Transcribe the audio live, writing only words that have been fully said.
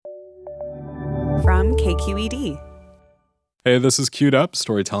from KQED. Hey, this is Queued Up,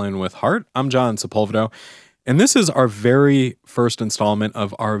 Storytelling with Heart. I'm John Sepulveda, and this is our very first installment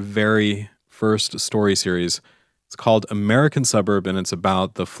of our very first story series. It's called American Suburb, and it's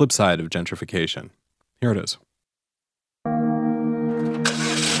about the flip side of gentrification. Here it is.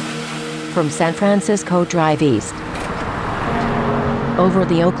 From San Francisco Drive East, over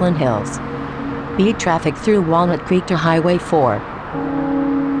the Oakland Hills, beat traffic through Walnut Creek to Highway 4.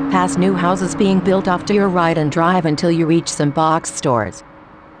 Past new houses being built off to your right and drive until you reach some box stores.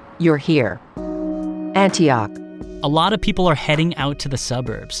 You're here. Antioch. A lot of people are heading out to the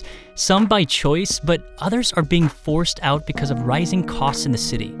suburbs, some by choice, but others are being forced out because of rising costs in the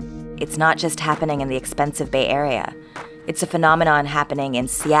city. It's not just happening in the expensive Bay Area. It's a phenomenon happening in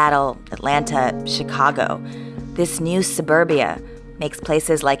Seattle, Atlanta, Chicago. This new suburbia makes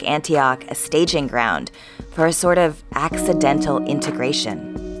places like Antioch a staging ground for a sort of accidental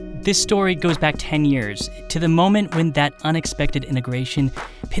integration. This story goes back 10 years, to the moment when that unexpected integration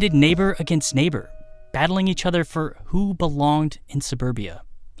pitted neighbor against neighbor, battling each other for who belonged in suburbia.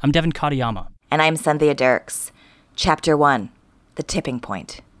 I'm Devin Katayama. And I'm Cynthia Dirks. Chapter 1, The Tipping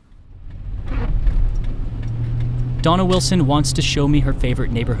Point. Donna Wilson wants to show me her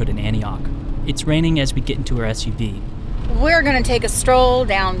favorite neighborhood in Antioch. It's raining as we get into her SUV. We're going to take a stroll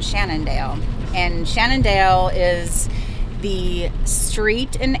down Shannondale. And Shannondale is the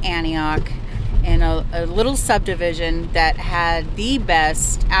street in Antioch in a little subdivision that had the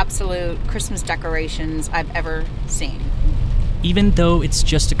best absolute Christmas decorations I've ever seen. Even though it's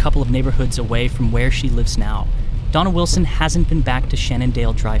just a couple of neighborhoods away from where she lives now, Donna Wilson hasn't been back to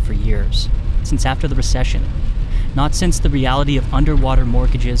Shannondale Drive for years, since after the recession. Not since the reality of underwater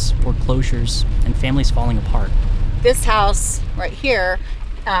mortgages, foreclosures, and families falling apart. This house right here,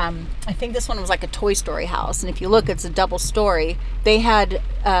 I think this one was like a Toy Story house. And if you look, it's a double story. They had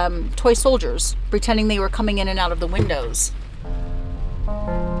toy soldiers pretending they were coming in and out of the windows.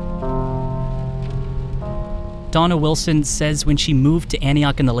 Donna Wilson says when she moved to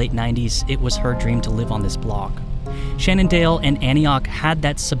Antioch in the late 90s, it was her dream to live on this block. Shannondale and Antioch had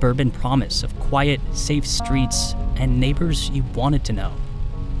that suburban promise of quiet, safe streets and neighbors you wanted to know.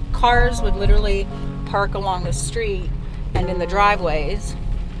 Cars would literally park along the street and in the driveways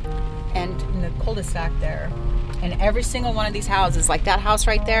and in the cul-de-sac there. And every single one of these houses, like that house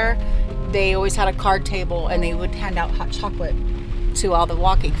right there, they always had a card table and they would hand out hot chocolate to all the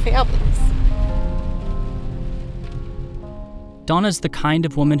walking families. Donna's the kind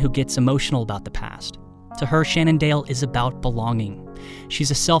of woman who gets emotional about the past. To her, Shannondale is about belonging.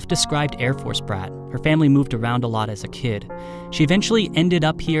 She's a self-described Air Force brat. Her family moved around a lot as a kid. She eventually ended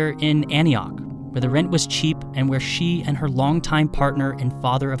up here in Antioch, where the rent was cheap and where she and her longtime partner and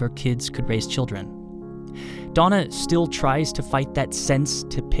father of her kids could raise children. Donna still tries to fight that sense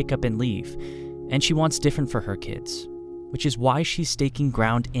to pick up and leave, and she wants different for her kids, which is why she's staking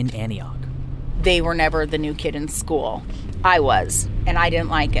ground in Antioch. They were never the new kid in school. I was, and I didn't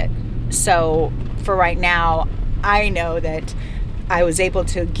like it. So for right now, I know that I was able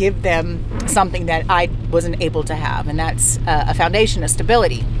to give them something that I wasn't able to have, and that's a foundation, a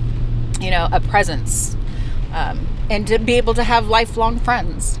stability, a presence, and to be able to have lifelong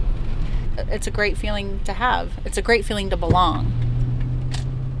friends. It's a great feeling to have. It's a great feeling to belong.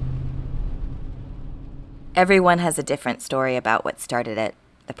 Everyone has a different story about what started it,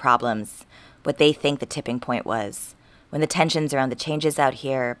 the problems, what they think the tipping point was. When the tensions around the changes out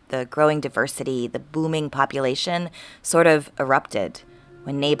here, the growing diversity, the booming population sort of erupted,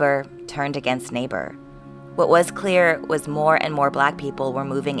 when neighbor turned against neighbor. What was clear was more and more Black people were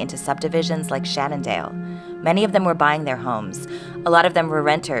moving into subdivisions like Shannondale. Many of them were buying their homes. A lot of them were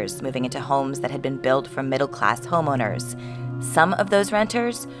renters moving into homes that had been built from middle-class homeowners. Some of those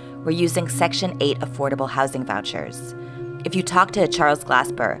renters were using Section 8 affordable housing vouchers. If you talk to Charles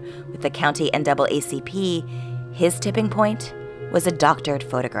Glasper with the county NAACP, his tipping point was a doctored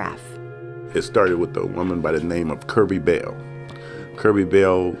photograph. It started with a woman by the name of Kirby Bell. Kirby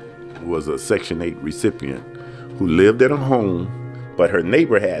Bell was a Section 8 recipient who lived at a home, but her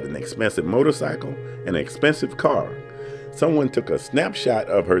neighbor had an expensive motorcycle and an expensive car. Someone took a snapshot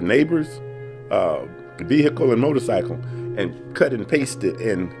of her neighbor's vehicle and motorcycle and cut and pasted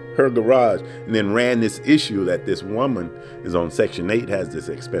in her garage, and then ran this issue that this woman is on Section 8, has this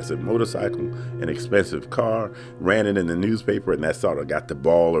expensive motorcycle, an expensive car, ran it in the newspaper, and that sort of got the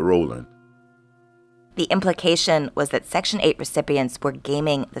ball rolling. The implication was that Section 8 recipients were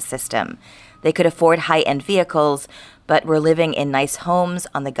gaming the system. They could afford high-end vehicles, but were living in nice homes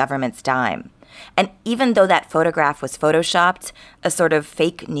on the government's dime. And even though that photograph was photoshopped, a sort of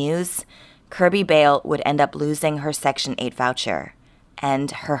fake news, Kirby Bale would end up losing her Section 8 voucher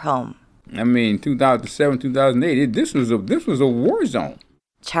and her home. I mean, 2007, 2008, this was a war zone.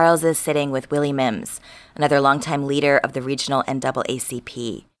 Charles is sitting with Willie Mims, another longtime leader of the regional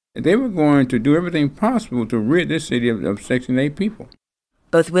NAACP. They were going to do everything possible to rid this city of Section 8 people.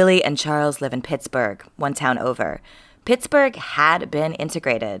 Both Willie and Charles live in Pittsburgh, one town over. Pittsburgh had been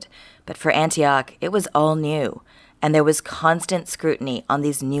integrated, but for Antioch, it was all new. And there was constant scrutiny on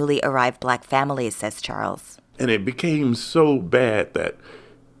these newly arrived black families, says Charles. And it became so bad that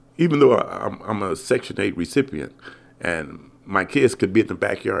even though I'm a Section 8 recipient and my kids could be in the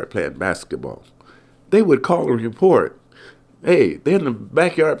backyard playing basketball, they would call and report, hey, they're in the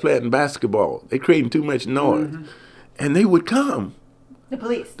backyard playing basketball. They're creating too much noise. Mm-hmm. And they would come. The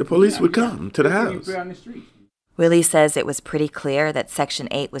police would come to the house. Willie says it was pretty clear that Section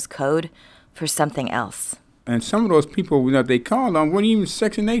 8 was code for something else. And some of those people that they called on weren't even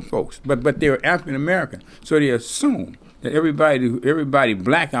Section 8 folks, but they were African American. So they assumed that everybody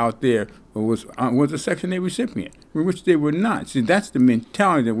black out there was a Section 8 recipient, which they were not. See, that's the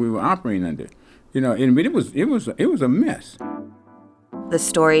mentality that we were operating under. And it was a mess. The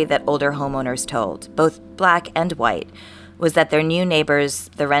story that older homeowners told, both black and white, was that their new neighbors,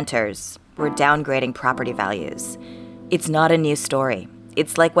 the renters, were downgrading property values. It's not a new story.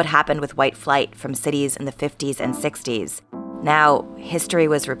 It's like what happened with white flight from cities in the 50s and 60s. Now, history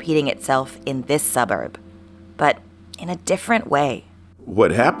was repeating itself in this suburb, but in a different way.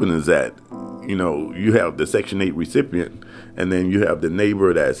 What happened is that, you have the Section 8 recipient, and then you have the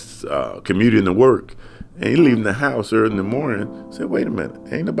neighbor that's commuting to work, and you're leaving the house early in the morning. Say, wait a minute,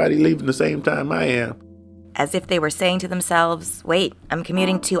 ain't nobody leaving the same time I am. As if they were saying to themselves, wait, I'm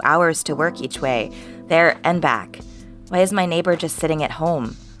commuting 2 hours to work each way, there and back. Why is my neighbor just sitting at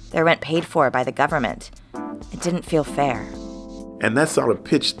home? Their rent paid for by the government. It didn't feel fair. And that sort of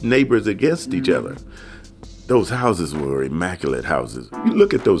pitched neighbors against each other. Those houses were immaculate houses. You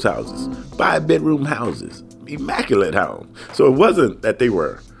look at those houses, 5-bedroom houses, immaculate homes. So it wasn't that they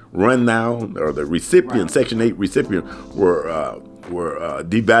were run down or the recipient, right. Section 8 recipient, were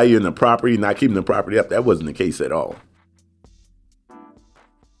devaluing the property, not keeping the property up. That wasn't the case at all.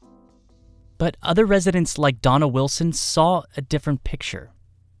 But other residents like Donna Wilson saw a different picture,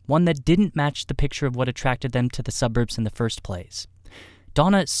 one that didn't match the picture of what attracted them to the suburbs in the first place.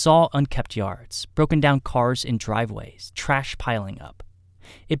 Donna saw unkept yards, broken down cars in driveways, trash piling up.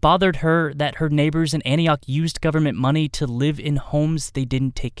 It bothered her that her neighbors in Antioch used government money to live in homes they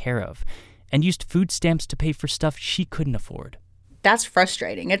didn't take care of, and used food stamps to pay for stuff she couldn't afford. That's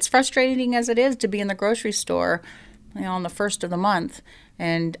frustrating. It's frustrating as it is to be in the grocery store, on the first of the month,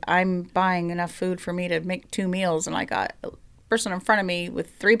 and I'm buying enough food for me to make 2 meals, and I got a person in front of me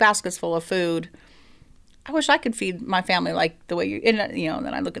with 3 baskets full of food. I wish I could feed my family like the way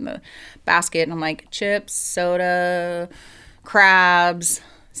then I look in the basket and I'm like, chips, soda, crabs,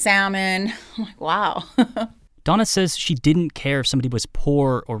 salmon. I'm like, wow. Donna says she didn't care if somebody was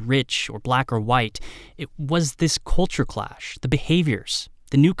poor or rich or black or white. It was this culture clash, the behaviors,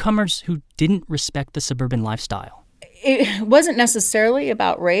 the newcomers who didn't respect the suburban lifestyle. It wasn't necessarily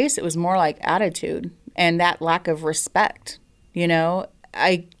about race. It was more like attitude and that lack of respect.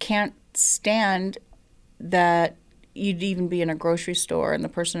 I can't stand that you'd even be in a grocery store and the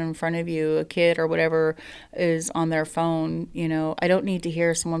person in front of you, a kid or whatever, is on their phone. I don't need to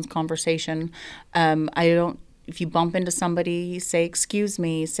hear someone's conversation. If you bump into somebody, say, excuse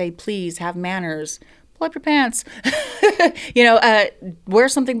me, say, please, have manners. Pull up your pants. Wear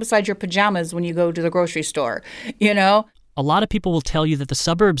something besides your pajamas when you go to the grocery store, A lot of people will tell you that the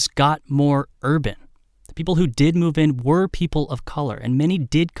suburbs got more urban. The people who did move in were people of color, and many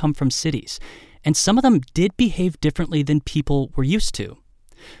did come from cities. And some of them did behave differently than people were used to.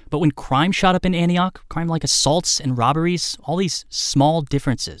 But when crime shot up in Antioch, crime like assaults and robberies, all these small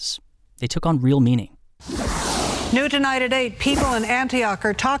differences, they took on real meaning. New tonight at 8, people in Antioch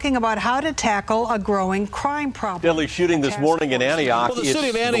are talking about how to tackle a growing crime problem. Deadly shooting this morning in Antioch. Well, the city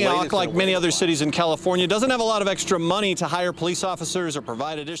of Antioch, like many other cities in California, doesn't have a lot of extra money to hire police officers or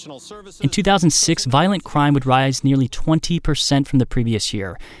provide additional services. In 2006, violent crime would rise nearly 20% from the previous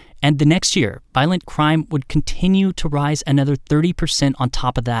year. And the next year, violent crime would continue to rise another 30% on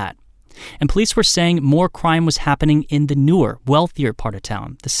top of that. And police were saying more crime was happening in the newer, wealthier part of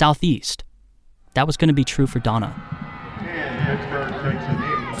town, the southeast. That was going to be true for Donna.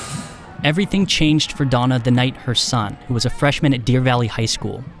 Everything changed for Donna the night her son, who was a freshman at Deer Valley High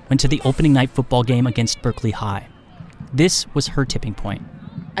School, went to the opening night football game against Berkeley High. This was her tipping point.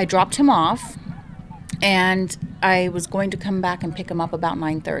 I dropped him off, and I was going to come back and pick him up about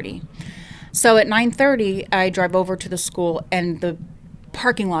 9:30. So at 9:30, I drive over to the school, and the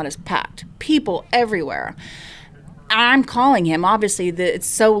parking lot is packed. People everywhere. I'm calling him. Obviously, it's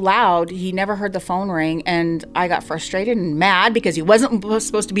so loud, he never heard the phone ring, and I got frustrated and mad because he wasn't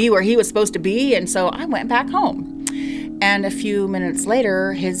supposed to be where he was supposed to be, and so I went back home. And a few minutes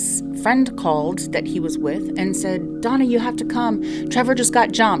later, his friend called that he was with and said, Donna, you have to come. Trevor just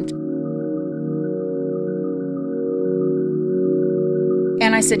got jumped.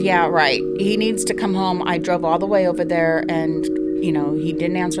 And I said, yeah, right. He needs to come home. I drove all the way over there and, he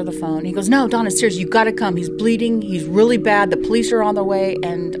didn't answer the phone. He goes, no, Donna, seriously, you got to come. He's bleeding. He's really bad. The police are on the way.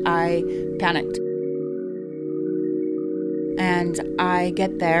 And I panicked. And I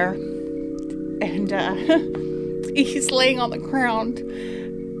get there and he's laying on the ground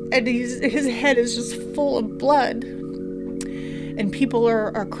and his head is just full of blood. And people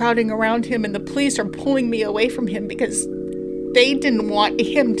are crowding around him and the police are pulling me away from him because they didn't want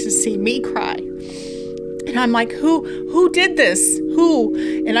him to see me cry. And I'm like, who did this? Who?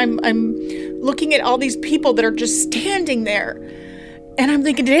 And I'm looking at all these people that are just standing there. And I'm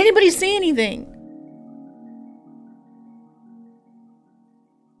thinking, did anybody see anything?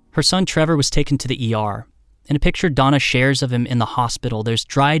 Her son Trevor was taken to the ER. In a picture Donna shares of him in the hospital, there's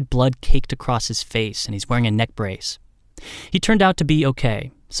dried blood caked across his face and he's wearing a neck brace. He turned out to be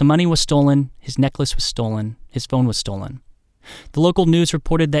okay. Some money was stolen, his necklace was stolen, his phone was stolen. The local news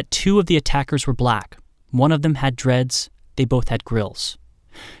reported that 2 of the attackers were black. One of them had dreads, they both had grills.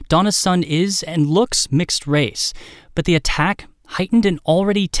 Donna's son is and looks mixed race, but the attack heightened an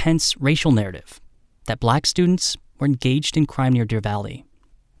already tense racial narrative that black students were engaged in crime near Deer Valley.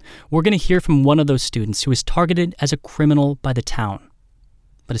 We're going to hear from one of those students who was targeted as a criminal by the town.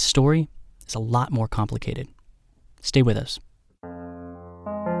 But his story is a lot more complicated. Stay with us.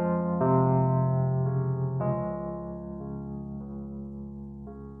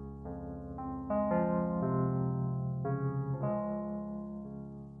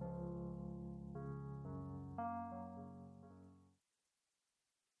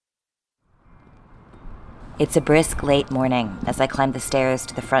 It's a brisk late morning as I climb the stairs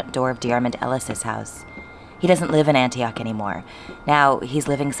to the front door of DeArmond Ellis's house. He doesn't live in Antioch anymore. Now he's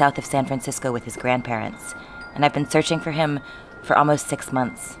living south of San Francisco with his grandparents, and I've been searching for him for almost 6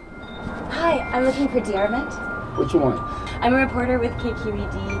 months. Hi, I'm looking for DeArmond. What you want? I'm a reporter with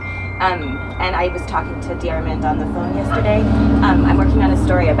KQED, and I was talking to DeArmond on the phone yesterday. I'm working on a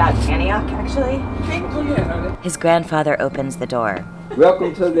story about Antioch, actually. His grandfather opens the door.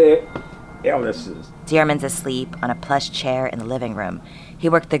 Welcome to the Ellis's. DeArmond's asleep on a plush chair in the living room. He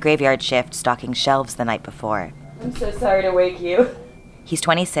worked the graveyard shift stocking shelves the night before. I'm so sorry to wake you. He's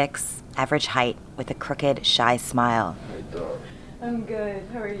 26, average height, with a crooked, shy smile. I'm good.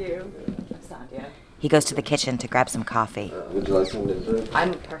 How are you? Sandhya. He goes to the kitchen to grab some coffee. Would you like something to drink?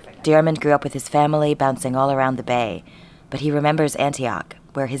 I'm perfect. DeArmond grew up with his family bouncing all around the Bay, but he remembers Antioch,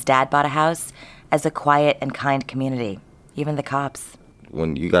 where his dad bought a house, as a quiet and kind community. Even the cops.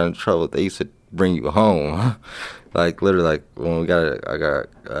 When you got in trouble, they used to bring you home. Like literally, like when I got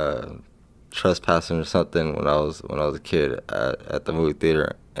trespassing or something when I was a kid at the movie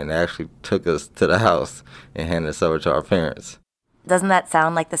theater, and they actually took us to the house and handed us over to our parents. Doesn't that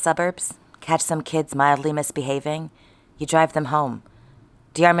sound like the suburbs? Catch some kids mildly misbehaving, you drive them home.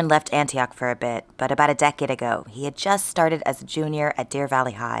 DeArmond left Antioch for a bit, but about a decade ago, he had just started as a junior at Deer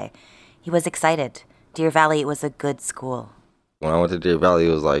Valley High. He was excited. Deer Valley was a good school. When I went to Deer Valley,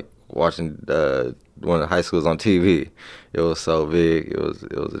 it was like watching one of the high schools on TV. It was so big. It was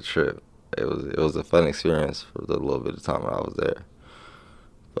a trip. It was a fun experience for the little bit of time I was there.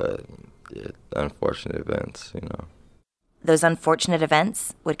 But yeah, unfortunate events, Those unfortunate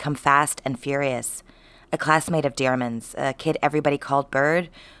events would come fast and furious. A classmate of DeArmond's, a kid everybody called Bird,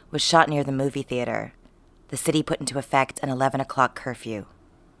 was shot near the movie theater. The city put into effect an 11 o'clock curfew.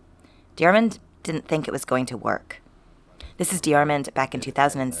 DeArmond didn't think it was going to work. This is DeArmond back in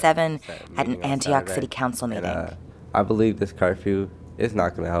 2007 at an Antioch City Council meeting. And, I believe this curfew is not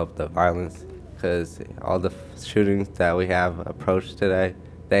going to help the violence because all the shootings that we have approached today,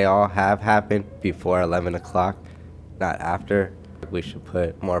 they all have happened before 11 o'clock, not after. We should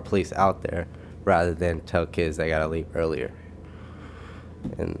put more police out there rather than tell kids they got to leave earlier.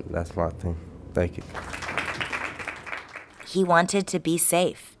 And that's my thing. Thank you. He wanted to be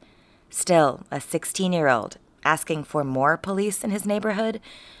safe. Still, a 16-year-old asking for more police in his neighborhood,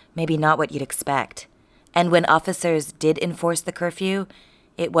 maybe not what you'd expect. And when officers did enforce the curfew,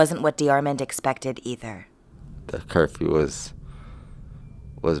 it wasn't what DeArmond expected either. The curfew was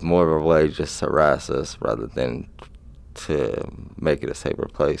more of a way just to harass us rather than to make it a safer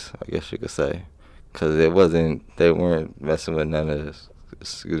place, I guess you could say. Because they weren't messing with none of,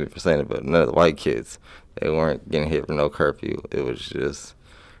 excuse me for saying it, but none of the white kids. They weren't getting hit for no curfew. It was just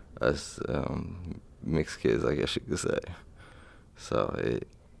us mixed kids, I guess you could say. So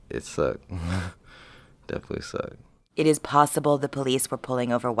it sucked. Definitely sucked. It is possible the police were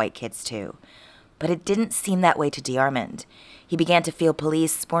pulling over white kids too. But it didn't seem that way to DeArmond. He began to feel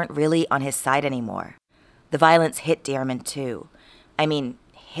police weren't really on his side anymore. The violence hit DeArmond too.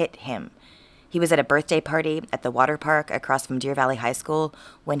 Hit him. He was at a birthday party at the water park across from Deer Valley High School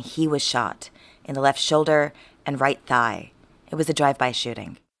when he was shot in the left shoulder and right thigh. It was a drive-by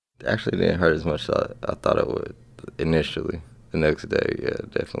shooting. It actually didn't hurt as much as I thought it would initially. The next day, yeah,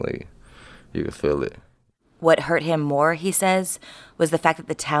 definitely, you could feel it. What hurt him more, he says, was the fact that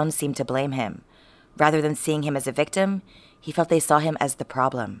the town seemed to blame him. Rather than seeing him as a victim, he felt they saw him as the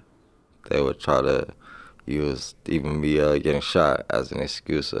problem. They would try to use even me getting shot as an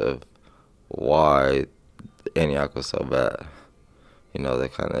excuse of why Antioch was so bad. You know, they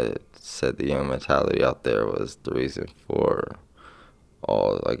kind of said the young mentality out there was the reason for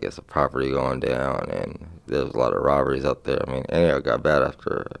all, I guess, the property going down, and there was a lot of robberies out there. I mean, Antioch got bad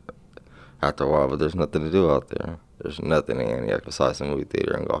after a while, but there's nothing to do out there. There's nothing in Antioch besides the movie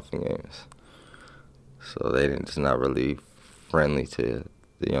theater and golfing games. So they just not really friendly to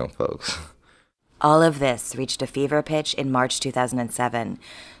the young folks. All of this reached a fever pitch in March 2007,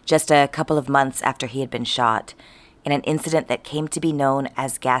 just a couple of months after he had been shot, in an incident that came to be known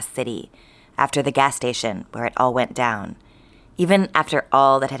as Gas City, after the gas station where it all went down. Even after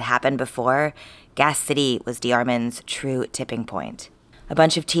all that had happened before, Gas City was DeArmond's true tipping point. A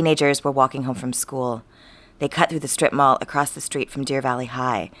bunch of teenagers were walking home from school. They cut through the strip mall across the street from Deer Valley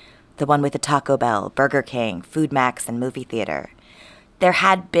High, the one with the Taco Bell, Burger King, Food Max, and movie theater. There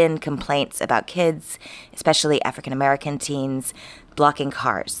had been complaints about kids, especially African-American teens, blocking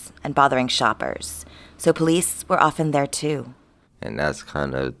cars and bothering shoppers. So police were often there too. And that's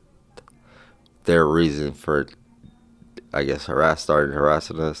kind of their reason for, I guess, started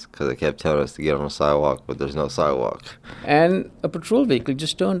harassing us, because they kept telling us to get on the sidewalk, but there's no sidewalk. And a patrol vehicle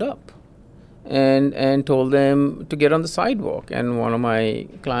just turned up and told them to get on the sidewalk. And one of my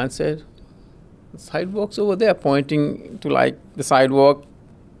clients said, the sidewalk's over there, pointing to like the sidewalk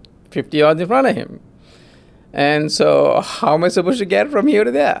 50 yards in front of him. And so how am I supposed to get from here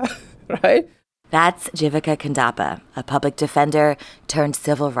to there, right? That's Jivika Kandapa, a public defender turned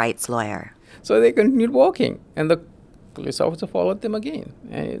civil rights lawyer. So they continued walking, and the police officer followed them again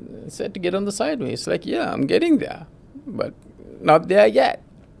and said to get on the sidewalk. It's like, yeah, I'm getting there, but not there yet.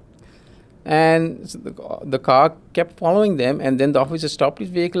 And so the car kept following them, and then the officer stopped his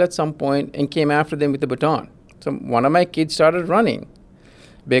vehicle at some point and came after them with a baton. So one of my kids started running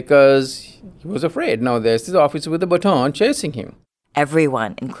because he was afraid. Now there's this officer with a baton chasing him.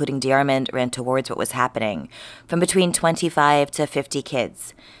 Everyone, including DeArmond, ran towards what was happening, from between 25 to 50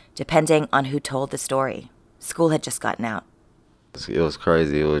 kids, depending on who told the story. School had just gotten out. It was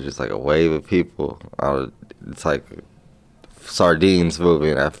crazy. It was just like a wave of people. It's like sardines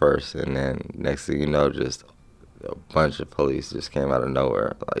moving at first, and then next thing you know, just a bunch of police just came out of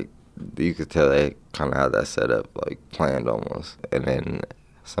nowhere. Like, you could tell they kind of had that set up, like, planned almost. And then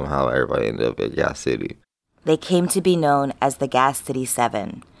somehow everybody ended up at Gas City. They came to be known as the Gas City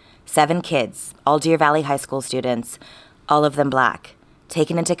 7. 7 kids, all Deer Valley High School students, all of them black,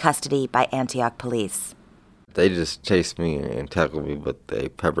 taken into custody by Antioch police. They just chased me and tackled me, but they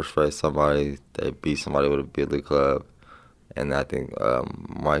pepper sprayed somebody. They beat somebody with a billy club. And I think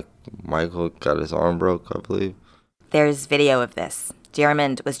Michael got his arm broke, I believe. There's video of this.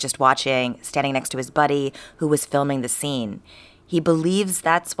 DeArmond was just watching, standing next to his buddy, who was filming the scene. He believes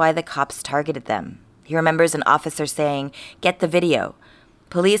that's why the cops targeted them. He remembers an officer saying, "Get the video."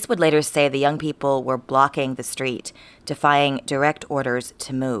 Police would later say the young people were blocking the street, defying direct orders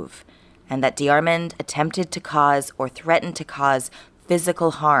to move, and that DeArmond attempted to cause or threatened to cause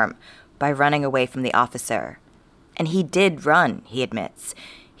physical harm by running away from the officer. And he did run, he admits.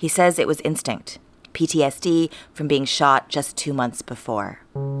 He says it was instinct, PTSD from being shot just 2 months before.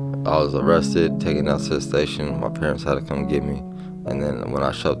 I was arrested, taken out to the station. My parents had to come get me. And then when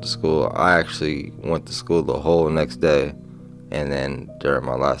I showed up to school, I actually went to school the whole next day. And then during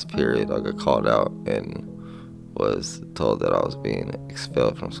my last period, I got called out and was told that I was being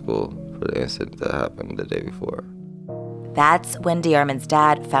expelled from school for the incident that happened the day before. That's when DeArmond's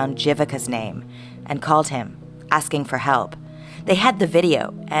dad found Jivika's name and called him, asking for help. They had the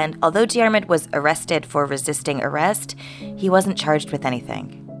video, and although DeArmond was arrested for resisting arrest, he wasn't charged with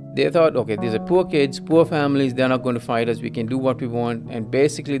anything. They thought, okay, these are poor kids, poor families, they're not going to fight us, we can do what we want. And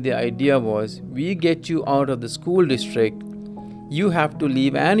basically the idea was, we get you out of the school district, you have to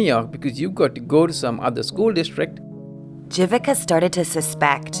leave Antioch because you've got to go to some other school district. Jivika started to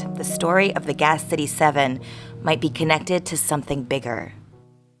suspect the story of the Gas City 7 might be connected to something bigger.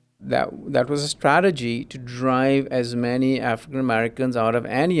 That was a strategy to drive as many African Americans out of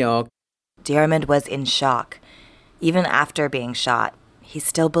Antioch. DeArmond was in shock. Even after being shot, he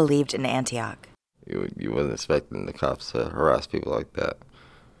still believed in Antioch. You wasn't expecting the cops to harass people like that.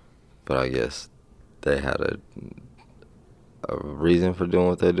 But I guess they had a reason for doing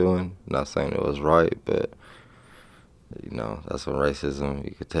what they're doing. Not saying it was right, but, that's when racism,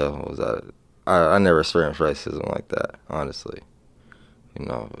 you could tell, was at it. I never experienced racism like that, honestly.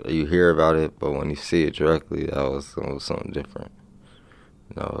 You hear about it, but when you see it directly, it was something different.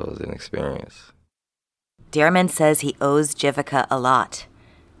 It was an experience. DeArmond says he owes Jivaka a lot.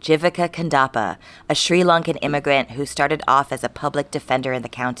 Jivaka Kandapa, a Sri Lankan immigrant who started off as a public defender in the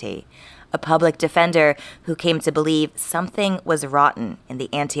county. A public defender who came to believe something was rotten in the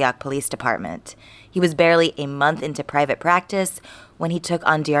Antioch Police Department. He was barely a month into private practice when he took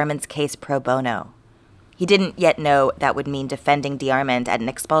on DeArmond's case pro bono. He didn't yet know that would mean defending DeArmond at an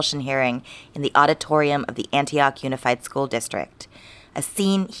expulsion hearing in the auditorium of the Antioch Unified School District, a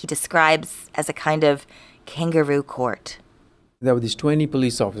scene he describes as a kind of kangaroo court. There were these 20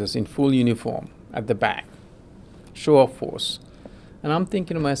 police officers in full uniform at the back, show of force. And I'm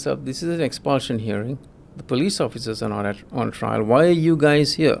thinking to myself, this is an expulsion hearing. The police officers are not on trial. Why are you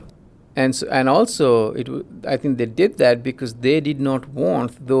guys here? And also, I think they did that because they did not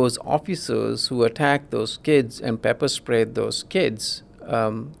want those officers who attacked those kids and pepper sprayed those kids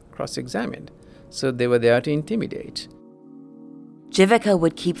cross-examined. So they were there to intimidate. Jivaka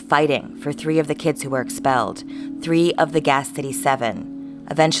would keep fighting for 3 of the kids who were expelled, 3 of the Gas City 7.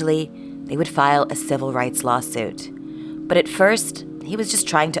 Eventually, they would file a civil rights lawsuit. But at first, he was just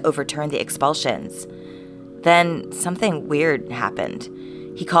trying to overturn the expulsions. Then something weird happened.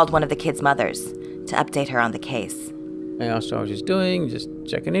 He called one of the kids' mothers to update her on the case. I asked her how she's doing, just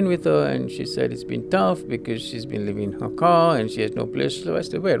checking in with her, and she said it's been tough because she's been living in her car and she has no place. So I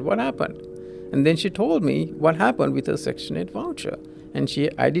said, wait, what happened? And then she told me what happened with her Section 8 voucher. And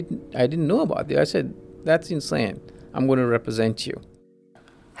I didn't know about it. I said, that's insane. I'm going to represent you.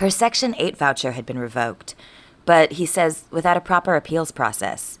 Her Section 8 voucher had been revoked, but he says without a proper appeals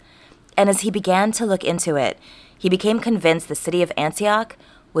process. And as he began to look into it, he became convinced the city of Antioch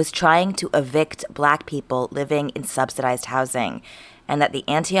was trying to evict Black people living in subsidized housing, and that the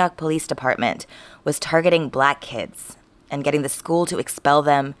Antioch Police Department was targeting Black kids and getting the school to expel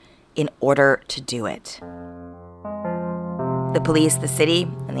them in order to do it. The police, the city,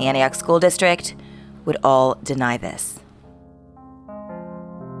 and the Antioch School District would all deny this.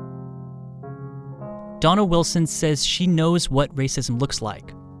 Donna Wilson says she knows what racism looks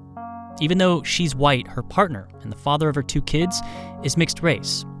like. Even though she's white, her partner and the father of her 2 kids is mixed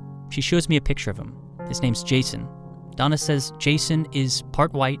race. She shows me a picture of him. His name's Jason. Donna says Jason is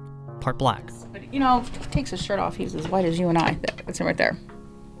part white, part Black. But, if he takes his shirt off, he's as white as you and I. That's him right there.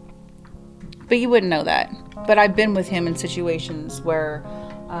 But you wouldn't know that. But I've been with him in situations where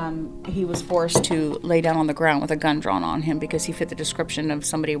he was forced to lay down on the ground with a gun drawn on him because he fit the description of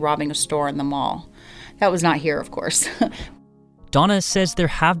somebody robbing a store in the mall. That was not here, of course. Donna says there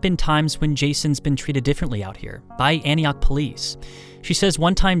have been times when Jason's been treated differently out here by Antioch police. She says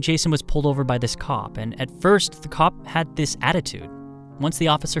one time Jason was pulled over by this cop, and at first the cop had this attitude. Once the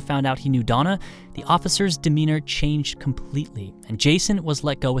officer found out he knew Donna, the officer's demeanor changed completely, and Jason was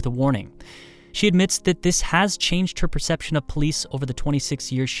let go with a warning. She admits that this has changed her perception of police over the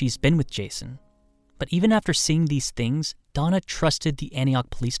 26 years she's been with Jason. But even after seeing these things, Donna trusted the Antioch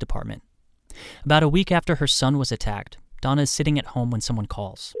Police Department. About a week after her son was attacked, Donna is sitting at home when someone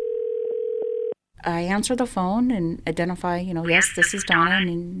calls. I answer the phone and identify, yes, this is Donna,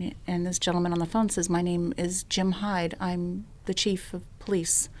 and this gentleman on the phone says, my name is Jim Hyde. I'm the chief of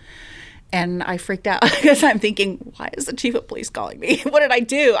police. And I freaked out because I'm thinking, why is the chief of police calling me? What did I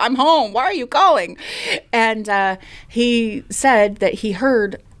do? I'm home. Why are you calling? And he said that he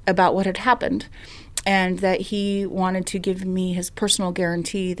heard about what had happened and that he wanted to give me his personal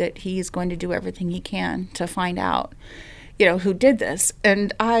guarantee that he is going to do everything he can to find out, who did this.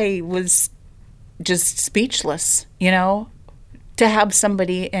 And I was just speechless, to have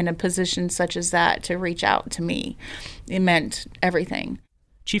somebody in a position such as that to reach out to me. It meant everything.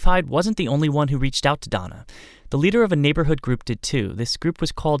 Chief Hyde wasn't the only one who reached out to Donna. The leader of a neighborhood group did too. This group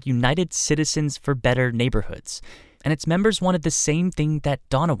was called United Citizens for Better Neighborhoods, and its members wanted the same thing that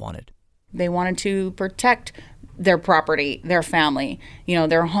Donna wanted. They wanted to protect their property, their family,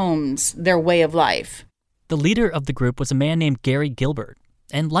 their homes, their way of life. The leader of the group was a man named Gary Gilbert,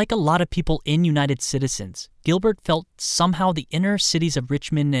 and like a lot of people in United Citizens, Gilbert felt somehow the inner cities of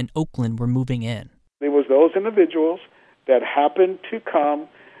Richmond and Oakland were moving in. There was those individuals that happened to come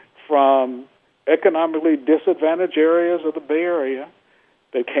from economically disadvantaged areas of the Bay Area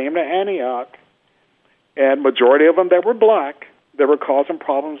that came to Antioch, and majority of them that were black, that were causing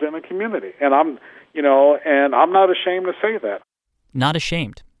problems in the community. And I'm not ashamed to say that. Not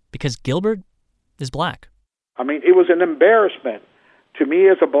ashamed, because Gilbert is black. I mean, it was an embarrassment to me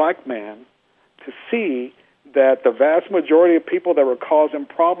as a black man to see that the vast majority of people that were causing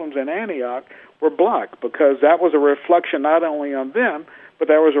problems in Antioch were black, because that was a reflection not only on them, but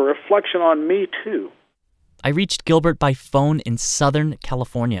that was a reflection on me too. I reached Gilbert by phone in Southern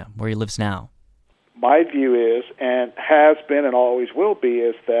California, where he lives now. My view is, and has been and always will be,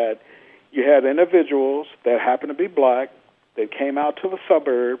 is that you had individuals that happened to be black that came out to the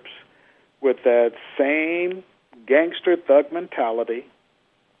suburbs with that same gangster thug mentality,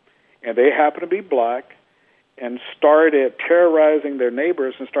 and they happened to be black, and started terrorizing their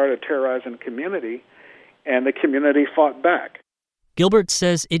neighbors and started terrorizing the community, and the community fought back. Gilbert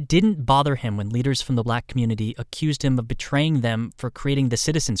says it didn't bother him when leaders from the black community accused him of betraying them for creating the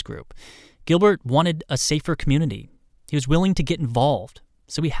Citizens Group. Gilbert wanted a safer community. He was willing to get involved,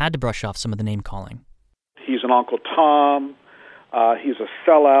 so he had to brush off some of the name-calling. He's an Uncle Tom. He's a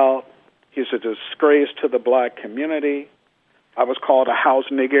sellout. He's a disgrace to the black community. I was called a house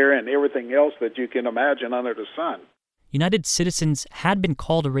nigger and everything else that you can imagine under the sun. United Citizens had been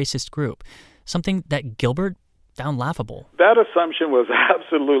called a racist group, something that Gilbert found laughable. That assumption was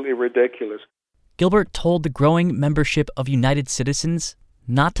absolutely ridiculous. Gilbert told the growing membership of United Citizens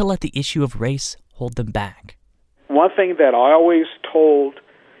not to let the issue of race hold them back. One thing that I always told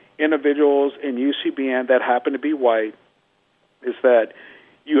individuals in UCBN that happen to be white is that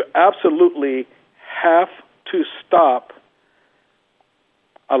you absolutely have to stop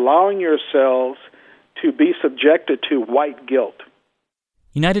allowing yourselves to be subjected to white guilt.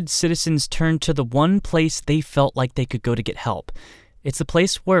 United Citizens turned to the one place they felt like they could go to get help. It's the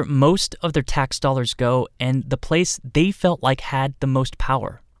place where most of their tax dollars go, and the place they felt like had the most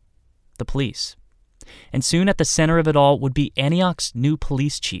power: the police. And soon at the center of it all would be Antioch's new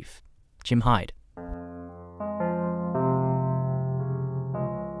police chief, Jim Hyde.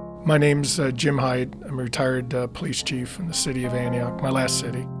 My name's Jim Hyde. I'm a retired police chief in the city of Antioch, my last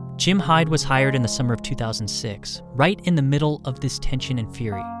city. Jim Hyde was hired in the summer of 2006, right in the middle of this tension and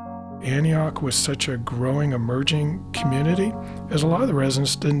fury. Antioch was such a growing, emerging community, as a lot of the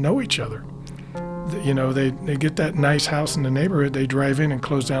residents didn't know each other. You know, they get that nice house in the neighborhood, they drive in and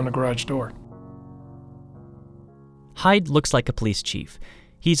close down the garage door. Hyde looks like a police chief.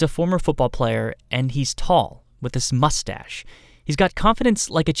 He's a former football player, and he's tall, with this mustache. He's got confidence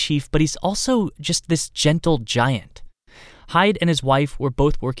like a chief, but he's also just this gentle giant. Hyde and his wife were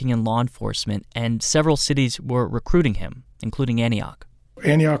both working in law enforcement, and several cities were recruiting him, including Antioch.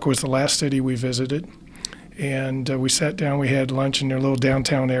 Antioch was the last city we visited, and we sat down, we had lunch in their little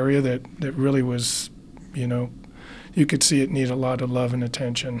downtown area that really was, you know, you could see it needed a lot of love and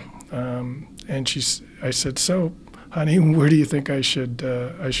attention. And I said, "So, honey, where do you think I should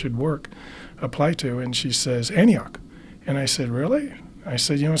apply to?" And she says, "Antioch." And I said, "Really?" I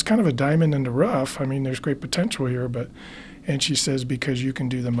said, "You know, it's kind of a diamond in the rough. I mean, there's great potential here, but..." And she says, "Because you can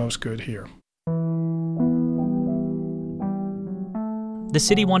do the most good here." The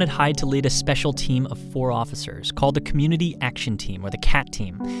city wanted Hyde to lead a special team of 4 officers called the Community Action Team, or the CAT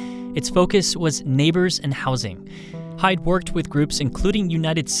team. Its focus was neighbors and housing. Hyde worked with groups including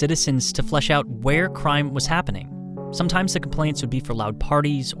United Citizens to flesh out where crime was happening. Sometimes the complaints would be for loud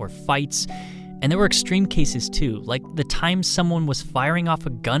parties or fights, and there were extreme cases too, like the time someone was firing off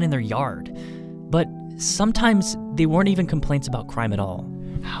a gun in their yard. But sometimes they weren't even complaints about crime at all.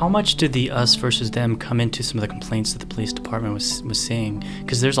 How much did the us versus them come into some of the complaints that the police department was seeing?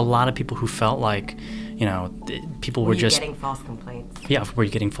 Because there's a lot of people who felt like, you know, people were just... getting false complaints? Yeah, were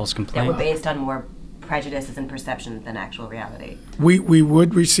you getting false complaints? That were based on more prejudices and perception than actual reality. We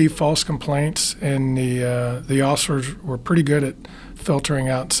would receive false complaints, and the officers were pretty good at filtering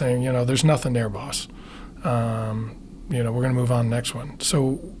out, saying, you know, there's nothing there, boss. You know, we're going to move on to the next one.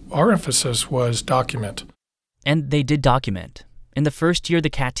 So our emphasis was document. And they did document. In the first year the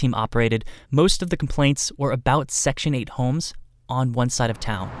CAT team operated, most of the complaints were about Section 8 homes on one side of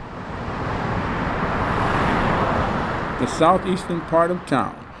town. The southeastern part of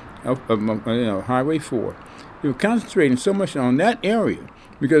town, of Highway 4, they were concentrating so much on that area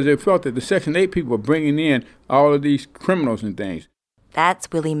because they felt that the Section 8 people were bringing in all of these criminals and things.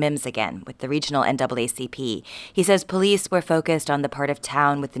 That's Willie Mims again with the regional NAACP. He says police were focused on the part of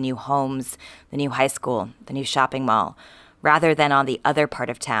town with the new homes, the new high school, the new shopping mall, rather than on the other part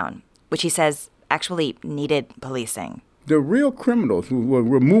of town, which he says actually needed policing. The real criminals who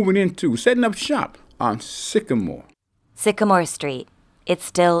were moving into, setting up shop on Sycamore. Sycamore Street. It's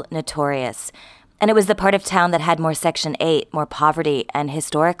still notorious. And it was the part of town that had more Section 8, more poverty, and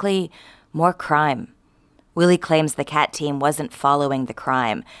historically, more crime. Willie claims the CAT team wasn't following the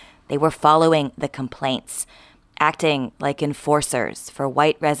crime. They were following the complaints, acting like enforcers for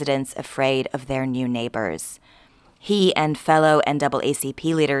white residents afraid of their new neighbors. He and fellow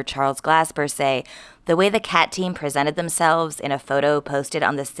NAACP leader Charles Glasper say the way the CAT team presented themselves in a photo posted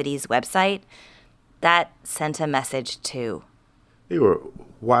on the city's website, that sent a message too. They were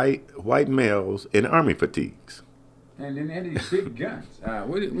white males in army fatigues. And then they had these big guns.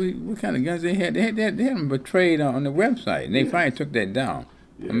 What kind of guns they had? They had them portrayed on the website, and they finally took that down.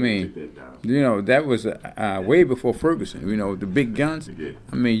 Yeah, I mean, that was way before Ferguson, the big guns.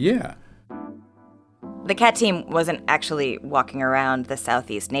 I mean, yeah. The CAT team wasn't actually walking around the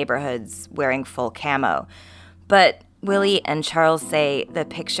southeast neighborhoods wearing full camo. But Willie and Charles say the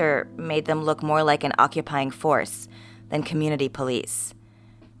picture made them look more like an occupying force than community police.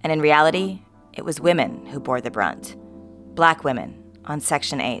 And in reality, it was women who bore the brunt. Black women on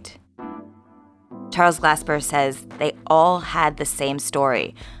Section 8. Charles Glasper says they all had the same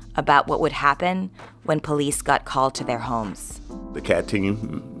story about what would happen when police got called to their homes. The CAT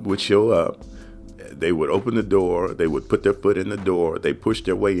team would show up. They would open the door, they would put their foot in the door, they pushed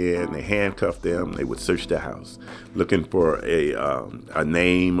their way in, they handcuffed them, they would search the house, looking for a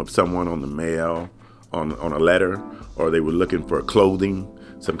name of someone on the mail, on a letter, or they were looking for clothing,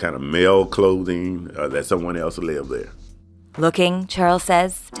 some kind of male clothing that someone else lived there. Looking, Charles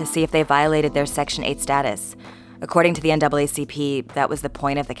says, to see if they violated their Section 8 status. According to the NAACP, that was the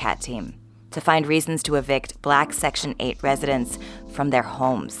point of the CAT team, to find reasons to evict Black Section 8 residents from their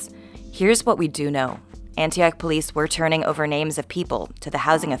homes. Here's what we do know. Antioch police were turning over names of people to the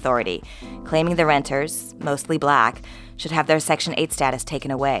housing authority, claiming the renters, mostly Black, should have their Section 8 status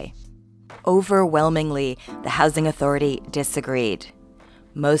taken away. Overwhelmingly, the housing authority disagreed.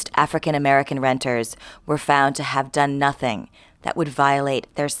 Most African American renters were found to have done nothing that would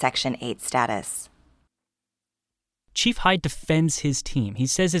violate their Section 8 status. Chief Hyde defends his team. He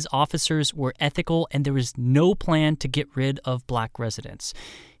says his officers were ethical and there was no plan to get rid of Black residents.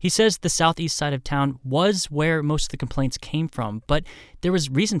 He says the southeast side of town was where most of the complaints came from, but there was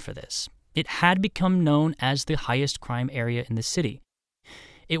reason for this. It had become known as the highest crime area in the city.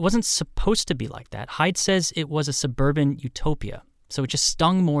 It wasn't supposed to be like that. Hyde says it was a suburban utopia, so it just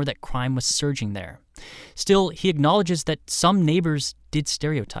stung more that crime was surging there. Still, he acknowledges that some neighbors did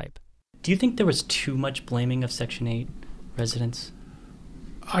stereotype. Do you think there was too much blaming of Section 8 residents?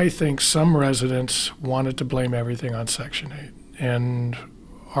 I think some residents wanted to blame everything on Section 8. And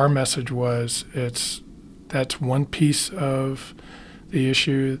our message was that's one piece of the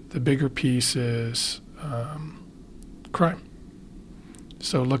issue. The bigger piece is crime.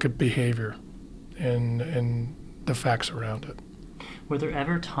 So look at behavior and the facts around it. Were there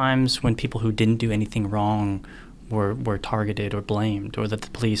ever times when people who didn't do anything wrong were targeted or blamed, or that the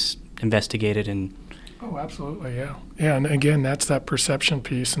police investigated and... Oh, absolutely, yeah. Yeah, and again, that's that perception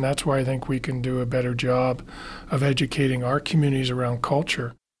piece, and that's why I think we can do a better job of educating our communities around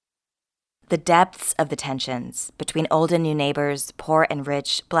culture. The depths of the tensions between old and new neighbors, poor and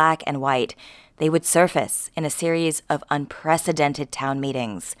rich, Black and white, they would surface in a series of unprecedented town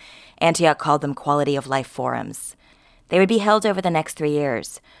meetings. Antioch called them quality of life forums. They would be held over the next 3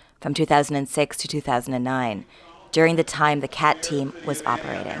 years, from 2006 to 2009. During the time the CAT team was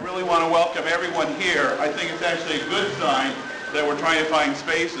operating. I really want to welcome everyone here. I think it's actually a good sign that we're trying to find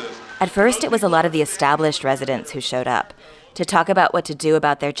spaces. At first, it was a lot of the established residents who showed up to talk about what to do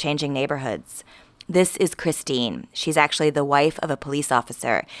about their changing neighborhoods. This is Christine. She's actually the wife of a police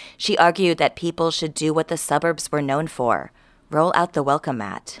officer. She argued that people should do what the suburbs were known for, roll out the welcome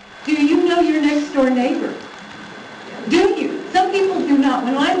mat. Do you know your next door neighbor? Do you? Some people do not.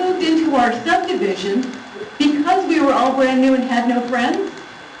 When I moved into our subdivision, because we were all brand new and had no friends,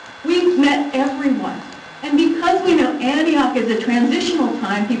 we met everyone. And because we know Antioch is a transitional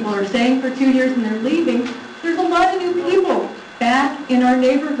time, people are staying for 2 years and they're leaving, there's a lot of new people back in our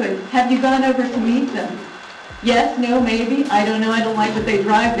neighborhood. Have you gone over to meet them? Yes, no, maybe. I don't know. I don't like what they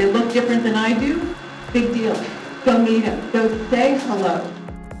drive. They look different than I do. Big deal. Go meet them. Go say hello.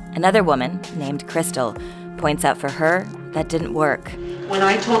 Another woman, named Crystal, points out for her that didn't work. When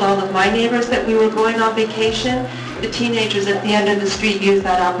I told all of my neighbors that we were going on vacation, the teenagers at the end of the street used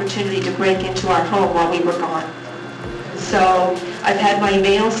that opportunity to break into our home while we were gone. So I've had my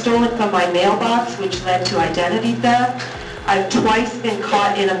mail stolen from my mailbox, which led to identity theft. I've twice been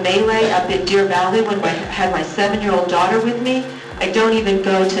caught in a melee up in Deer Valley when I had my 7-year-old daughter with me. I don't even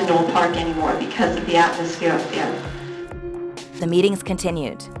go to Knoll Park anymore because of the atmosphere up there. The meetings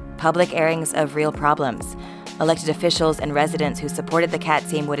continued. public airings of real problems. Elected officials and residents who supported the CAT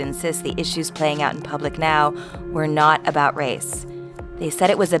team would insist the issues playing out in public now were not about race. They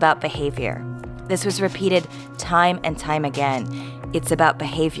said it was about behavior. This was repeated time and time again. It's about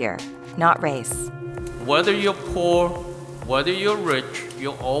behavior, not race. Whether you're poor, whether you're rich,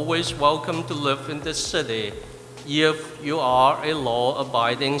 you're always welcome to live in this city if you are a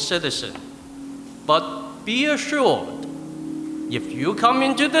law-abiding citizen. But be assured, if you come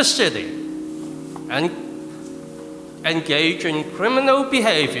into the city and engage in criminal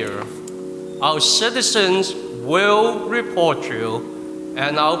behavior, our citizens will report you,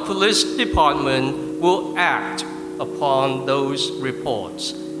 and our police department will act upon those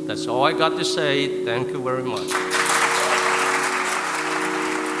reports. That's all I got to say. Thank you very much.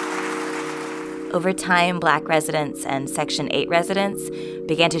 Over time, Black residents and Section 8 residents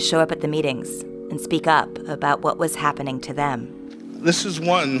began to show up at the meetings and speak up about what was happening to them. This is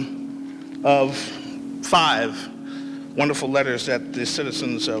one of 5 wonderful letters that the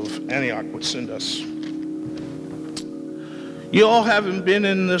citizens of Antioch would send us. You all haven't been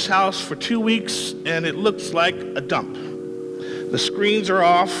in this house for 2 weeks, and it looks like a dump. The screens are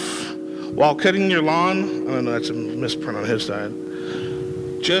off while cutting your lawn. I don't know, that's a misprint on his side.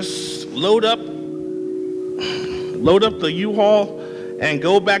 Just load up the U-Haul and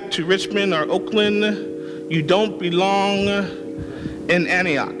go back to Richmond or Oakland. You don't belong in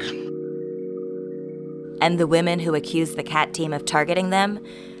Antioch. And the women who accused the CAT team of targeting them,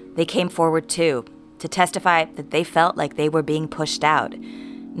 they came forward too, to testify that they felt like they were being pushed out,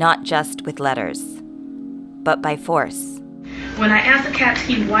 not just with letters, but by force. When I asked the CAT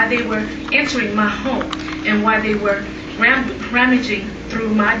team why they were entering my home and why they were rummaging through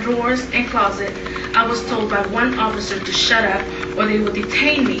my drawers and closet, I was told by one officer to shut up or they would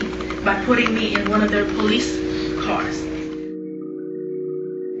detain me by putting me in one of their police cars.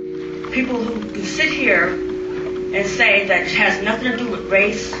 People who can sit here and say that it has nothing to do with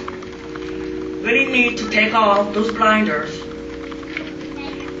race really need to take off those blinders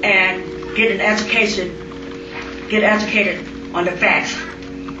and get educated on the facts.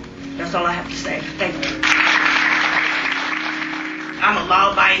 That's all I have to say. Thank you. I'm a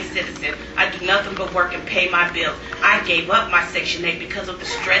law-abiding citizen. I do nothing but work and pay my bills. I gave up my Section 8 because of the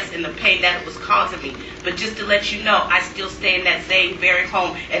stress and the pain that it was causing me. But just to let you know, I still stay in that same very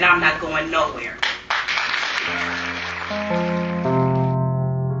home, and I'm not going nowhere.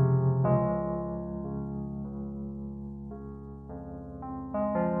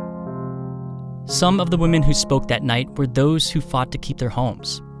 Some of the women who spoke that night were those who fought to keep their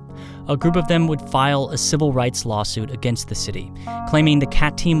homes. A group of them would file a civil rights lawsuit against the city, claiming the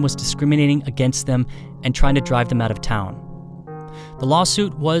CAT team was discriminating against them and trying to drive them out of town. The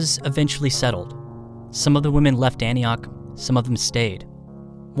lawsuit was eventually settled. Some of the women left Antioch, some of them stayed.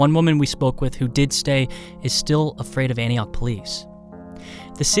 One woman we spoke with who did stay is still afraid of Antioch police.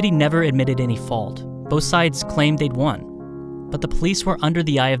 The city never admitted any fault. Both sides claimed they'd won. But the police were under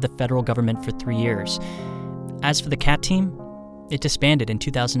the eye of the federal government for 3 years. As for the CAT team, it disbanded in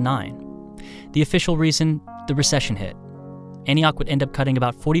 2009. The official reason, the recession hit. Antioch would end up cutting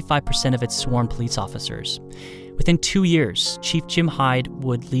about 45% of its sworn police officers. Within 2 years, Chief Jim Hyde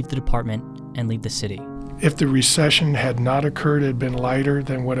would leave the department and leave the city. If the recession had not occurred, it had been lighter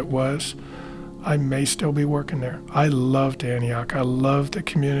than what it was, I may still be working there. I loved Antioch. I loved the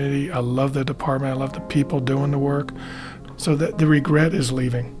community. I loved the department. I loved the people doing the work. So that the regret is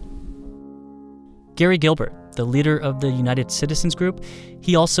leaving. Gary Gilbert, the leader of the United Citizens Group,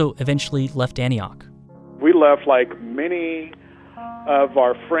 he also eventually left Antioch. We left like many of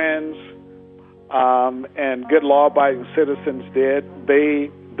our friends and good law-abiding citizens did.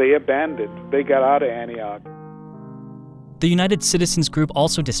 They abandoned. They got out of Antioch. The United Citizens Group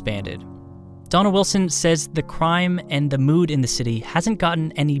also disbanded. Donna Wilson says the crime and the mood in the city hasn't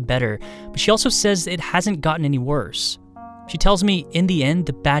gotten any better, but she also says it hasn't gotten any worse. She tells me, in the end,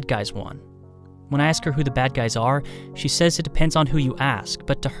 the bad guys won. When I ask her who the bad guys are, she says it depends on who you ask,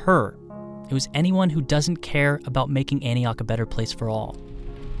 but to her, it was anyone who doesn't care about making Antioch a better place for all.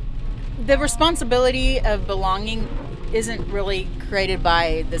 The responsibility of belonging isn't really created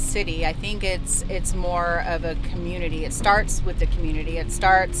by the city. I think it's more of a community. It starts with the community. It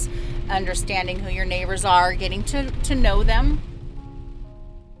starts understanding who your neighbors are, getting to know them.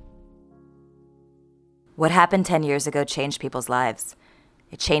 What happened 10 years ago changed people's lives.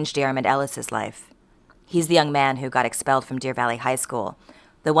 It changed Diarmid Ellis's life. He's the young man who got expelled from Deer Valley High School,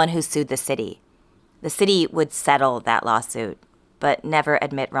 the one who sued the city. The city would settle that lawsuit, but never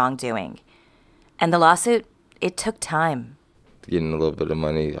admit wrongdoing. And the lawsuit, it took time. Getting a little bit of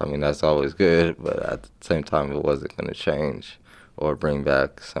money, I mean, that's always good, but at the same time, it wasn't going to change or bring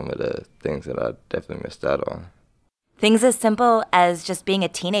back some of the things that I definitely missed out on. Things as simple as just being a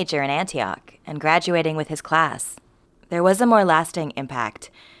teenager in Antioch and graduating with his class. There was a more lasting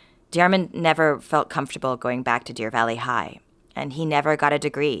impact. DeArmond never felt comfortable going back to Deer Valley High, and he never got a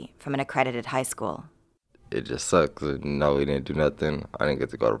degree from an accredited high school. It just sucks. No, we didn't do nothing. I didn't get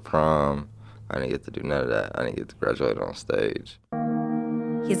to go to prom. I didn't get to do none of that. I didn't get to graduate on stage.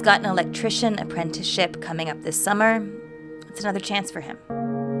 He's got an electrician apprenticeship coming up this summer. It's another chance for him.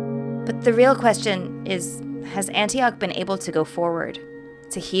 But the real question is, has Antioch been able to go forward,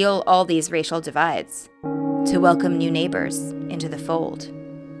 to heal all these racial divides, to welcome new neighbors into the fold?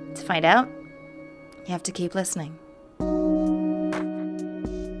 To find out, you have to keep listening.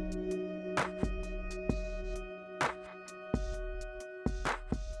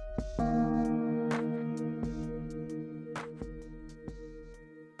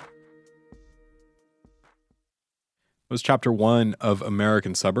 Was chapter 1 of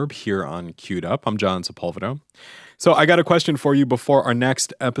American Suburb here on Queued Up. I'm John Sepulveda. So I got a question for you before our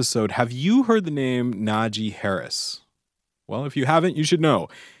next episode. Have you heard the name Najee Harris? Well, if you haven't, you should know.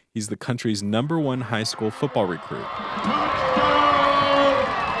 He's the country's #1 high school football recruit.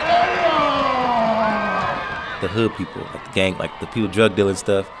 The hood people, like the gang, like the people drug dealing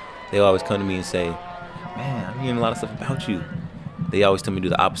stuff, they always come to me and say, man, I'm hearing a lot of stuff about you. They always tell me to do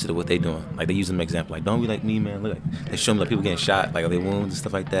the opposite of what they doing. Like, they use them as an example. Like, don't be like me, man. Look, they show me like people getting shot, like, are they wounds and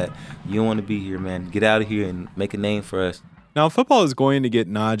stuff like that. You don't want to be here, man. Get out of here and make a name for us. Now, football is going to get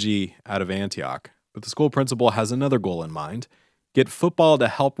Najee out of Antioch, but the school principal has another goal in mind: get football to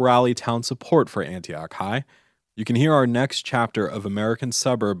help rally town support for Antioch High. You can hear our next chapter of American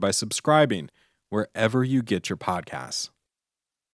Suburb by subscribing wherever you get your podcasts.